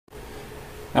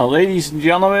Now, ladies and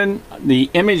gentlemen, the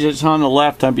image that's on the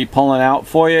left I'll be pulling out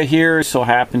for you here so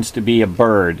happens to be a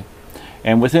bird.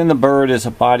 And within the bird is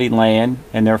a body laying,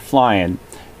 and they're flying.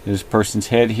 There's a person's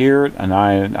head here, an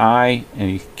eye, and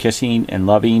he's kissing and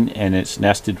loving, and it's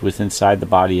nested within inside the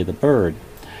body of the bird.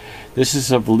 This is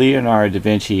of Leonardo da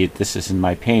Vinci. This is in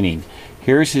my painting.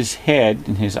 Here's his head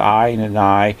and his eye and an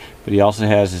eye, but he also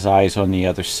has his eyes on the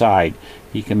other side.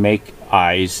 He can make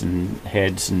eyes and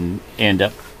heads and end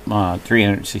up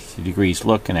 360 degrees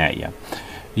looking at you.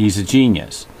 He's a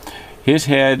genius. His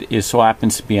head so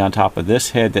happens to be on top of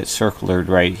this head that's circled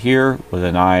right here with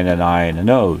an eye and an eye and a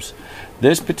nose.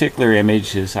 This particular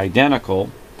image is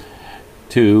identical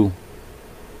to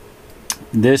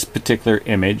this particular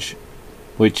image,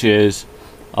 which is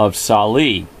of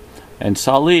Sali. And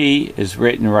Sali is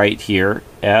written right here,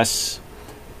 S-A-L-A-I.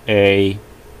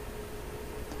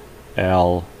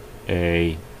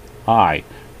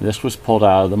 This was pulled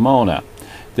out of the Mona.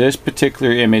 This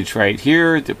particular image right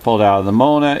here that pulled out of the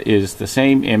Mona is the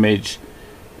same image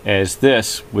as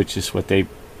this, which is what they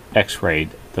x-rayed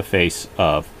the face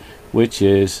of, which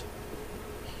is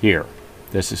here.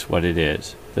 This is what it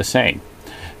is, the same.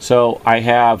 So I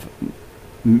have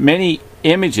many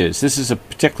images. This is a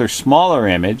particular smaller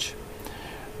image.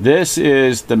 This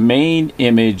is the main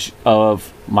image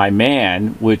of my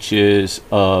man, which is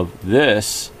of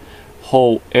this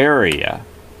whole area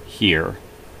here,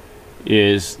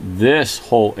 is this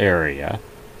whole area,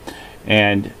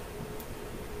 and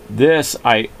this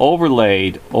I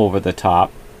overlaid over the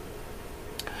top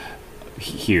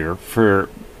here for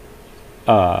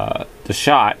the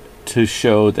shot to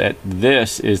show that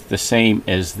this is the same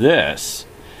as this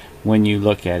when you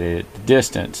look at it at the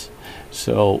distance.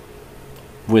 So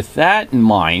with that in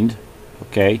mind,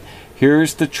 okay,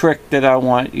 here's the trick that I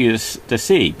want you to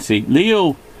see. See,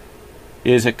 Leo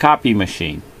is a copy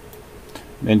machine.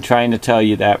 Been trying to tell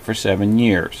you that for 7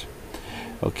 years.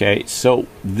 Okay, so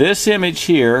this image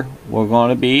here, we're going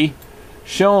to be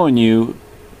showing you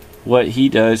what he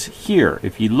does here.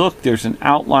 If you look, there's an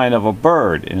outline of a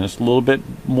bird, and it's a little bit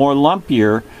more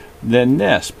lumpier than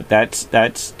this, but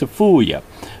that's to fool you.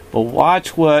 But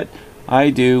watch what I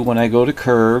do when I go to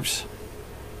curves,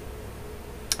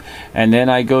 and then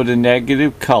I go to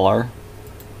negative color,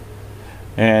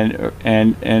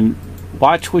 and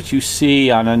watch what you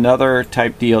see on another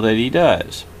type deal that he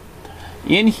does.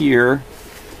 In here,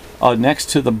 next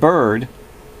to the bird,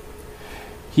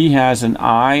 he has an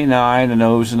eye and a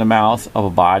nose and a mouth of a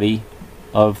body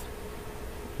of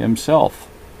himself.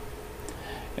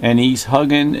 And he's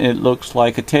hugging, it looks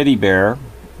like a teddy bear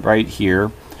right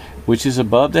here, which is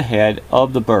above the head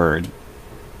of the bird,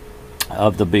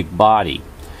 of the big body.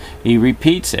 He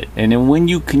repeats it. And then when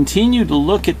you continue to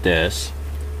look at this,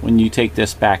 when you take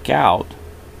this back out,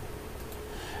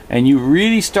 and you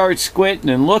really start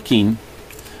squinting and looking,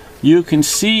 you can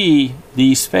see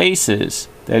these faces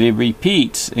that it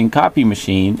repeats in copy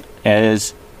machine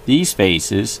as these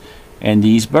faces and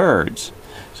these birds.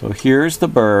 So here's the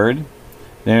bird,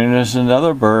 then there's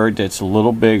another bird that's a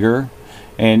little bigger,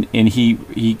 and then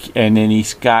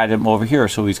he's got him over here.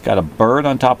 So he's got a bird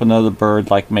on top of another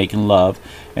bird, like making love,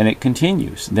 and it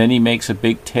continues. Then he makes a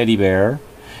big teddy bear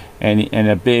and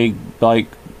a big like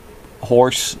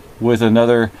horse with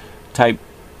another type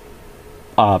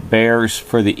bears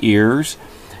for the ears.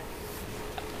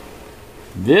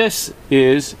 This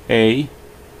is a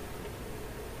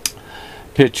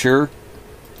picture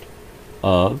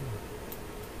of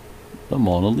the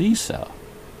Mona Lisa,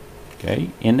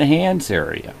 okay, in the hands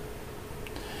area.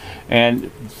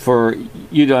 And for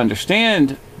you to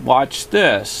understand, watch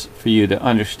this for you to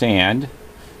understand.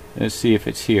 Let's see if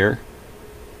it's here.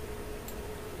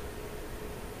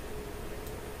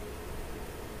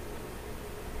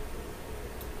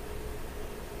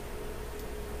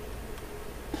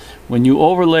 When you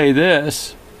overlay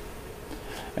this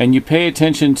and you pay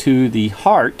attention to the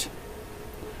heart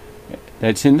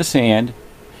that's in the sand,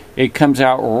 it comes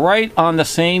out right on the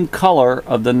same color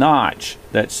of the notch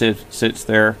that sits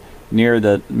there near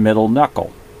the middle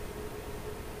knuckle.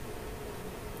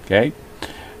 Okay?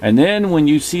 And then when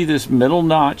you see this middle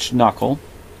notch knuckle,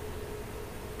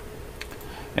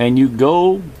 and you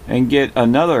go and get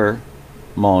another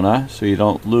Mona so you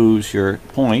don't lose your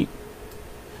point,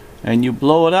 and you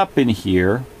blow it up in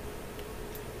here,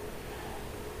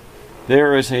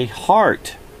 there is a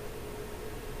heart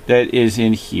that is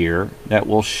in here that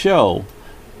will show,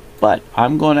 but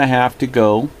I'm going to have to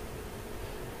go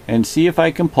and see if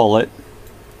I can pull it.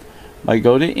 I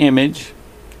go to image,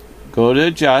 go to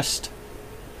adjust,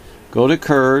 go to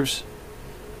curves,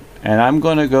 and I'm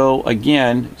going to go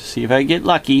again, see if I get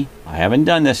lucky. I haven't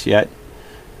done this yet.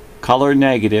 Color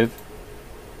negative,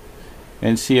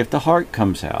 and see if the heart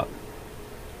comes out.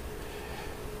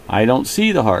 I don't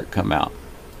see the heart come out.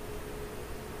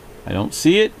 I don't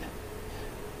see it,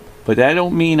 but that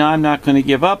don't mean I'm not going to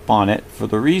give up on it. For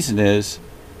the reason is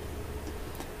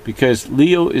because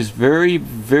Leo is very,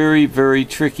 very, very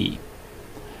tricky,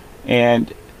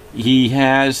 and he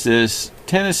has this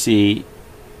tendency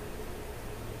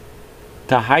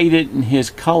to hide it in his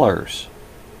colors.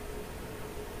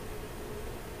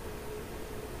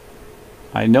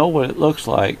 I know what it looks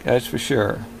like, that's for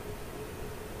sure.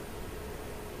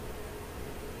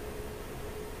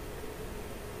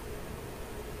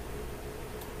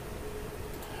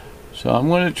 So I'm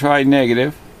going to try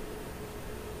negative,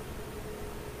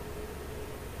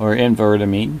 or invert, I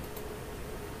mean.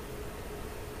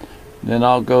 Then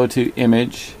I'll go to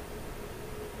image,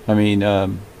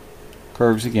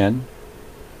 curves again.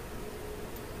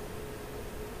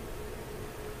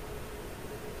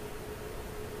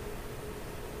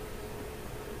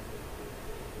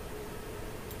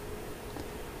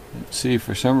 Let's see,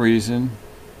 for some reason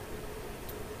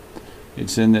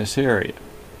it's in this area.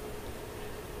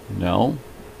 No,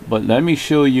 but let me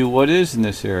show you what is in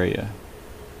this area.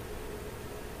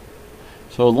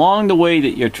 So along the way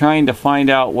that you're trying to find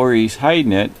out where he's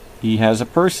hiding it, he has a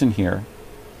person here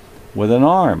with an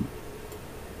arm.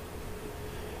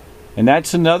 And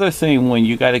that's another thing when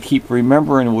you got to keep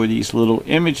remembering where these little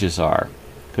images are,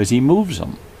 because he moves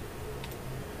them.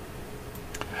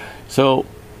 So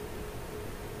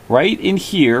right in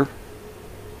here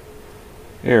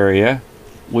area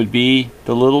would be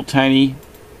the little tiny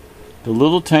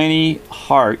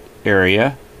heart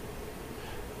area,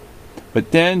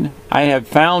 but then I have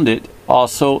found it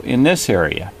also in this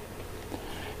area.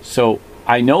 So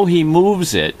I know he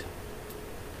moves it,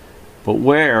 but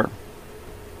where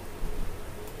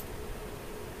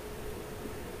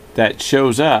that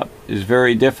shows up is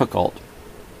very difficult.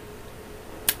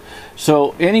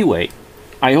 So anyway,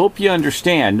 I hope you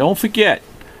understand. Don't forget,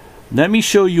 let me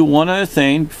show you one other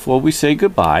thing before we say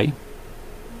goodbye,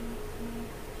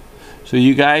 so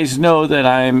you guys know that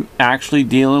I'm actually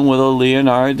dealing with a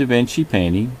Leonardo da Vinci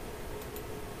painting.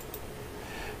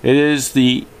 It is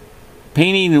the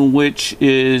painting in which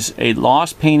is a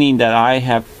lost painting that I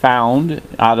have found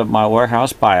out of my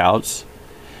warehouse buyouts.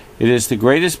 It is the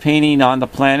greatest painting on the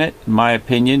planet, in my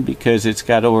opinion, because it's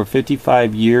got over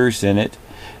 55 years in it.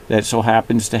 That so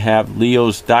happens to have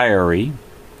Leo's diary.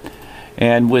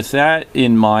 And with that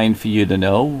in mind for you to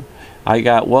know, I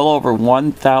got well over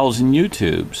 1,000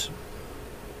 YouTubes.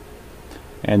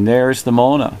 And there's the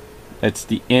Mona. It's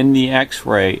in the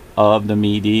X-ray of the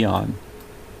Midion.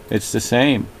 It's the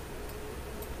same.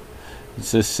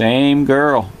 It's the same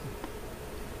girl.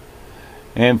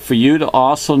 And for you to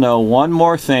also know one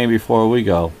more thing before we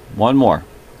go. One more.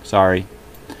 Sorry.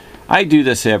 I do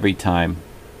this every time.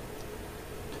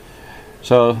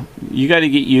 So you got to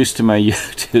get used to my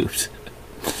YouTubes.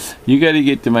 You got to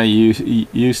get to my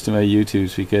used to my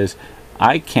YouTubes, because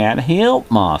I can't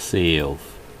help myself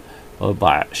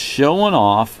by showing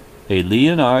off a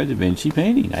Leonardo da Vinci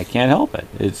painting. I can't help it.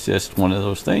 It's just one of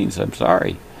those things. I'm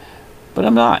sorry. But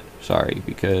I'm not sorry,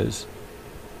 because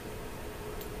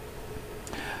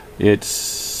it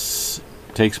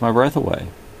takes my breath away.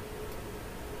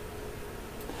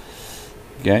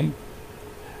 Okay?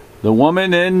 The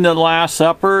woman in the Last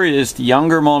Supper is the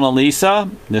younger Mona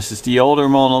Lisa. This is the older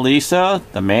Mona Lisa.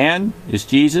 The man is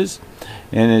Jesus.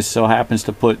 And it so happens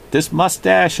to put this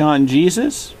mustache on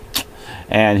Jesus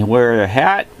and wear a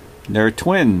hat. They're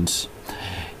twins.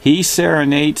 He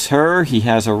serenades her. He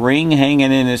has a ring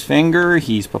hanging in his finger.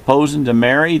 He's proposing to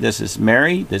Mary. This is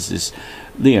Mary. This is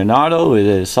Leonardo. It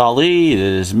is Sali. It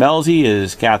is Melzi. It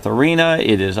is Katharina.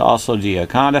 It is also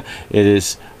Gioconda. It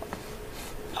is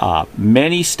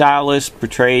many stylists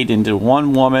portrayed into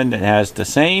one woman that has the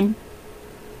same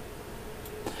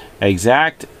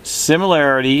exact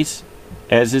similarities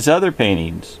as his other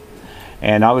paintings.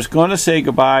 And I was going to say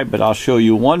goodbye, but I'll show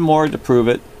you one more to prove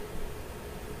it,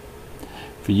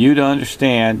 for you to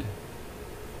understand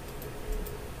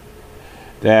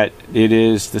that it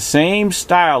is the same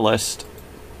stylist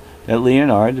that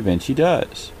Leonardo da Vinci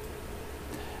does,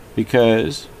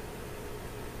 because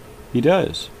he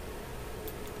does.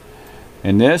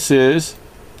 And this is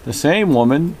the same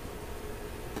woman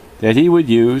that he would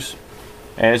use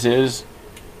as his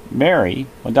Mary,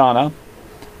 Madonna,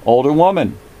 older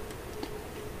woman.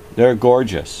 They're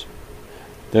gorgeous.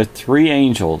 They're three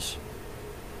angels.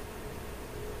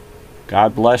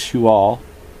 God bless you all.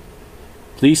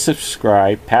 Please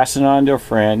subscribe, pass it on to a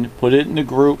friend, put it in the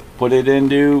group, put it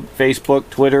into Facebook,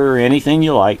 Twitter, or anything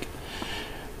you like.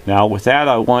 Now, with that,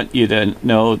 I want you to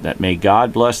know that may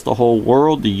God bless the whole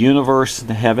world, the universe, and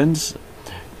the heavens.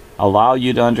 allow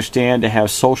you to understand to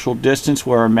have social distance,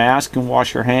 wear a mask, and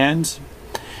wash your hands.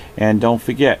 And don't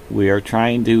forget, we are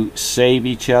trying to save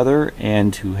each other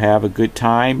and to have a good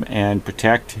time and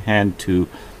protect and to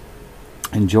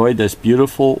enjoy this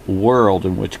beautiful world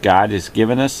in which God has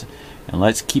given us. And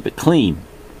let's keep it clean.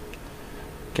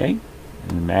 Okay?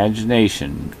 An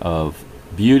imagination of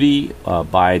beauty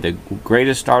by the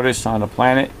greatest artist on the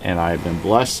planet, and I've been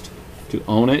blessed to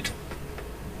own it.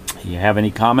 If you have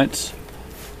any comments,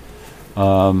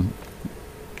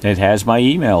 it has my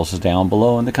emails down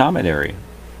below in the comment area.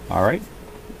 All right.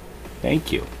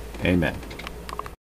 Thank you. Amen.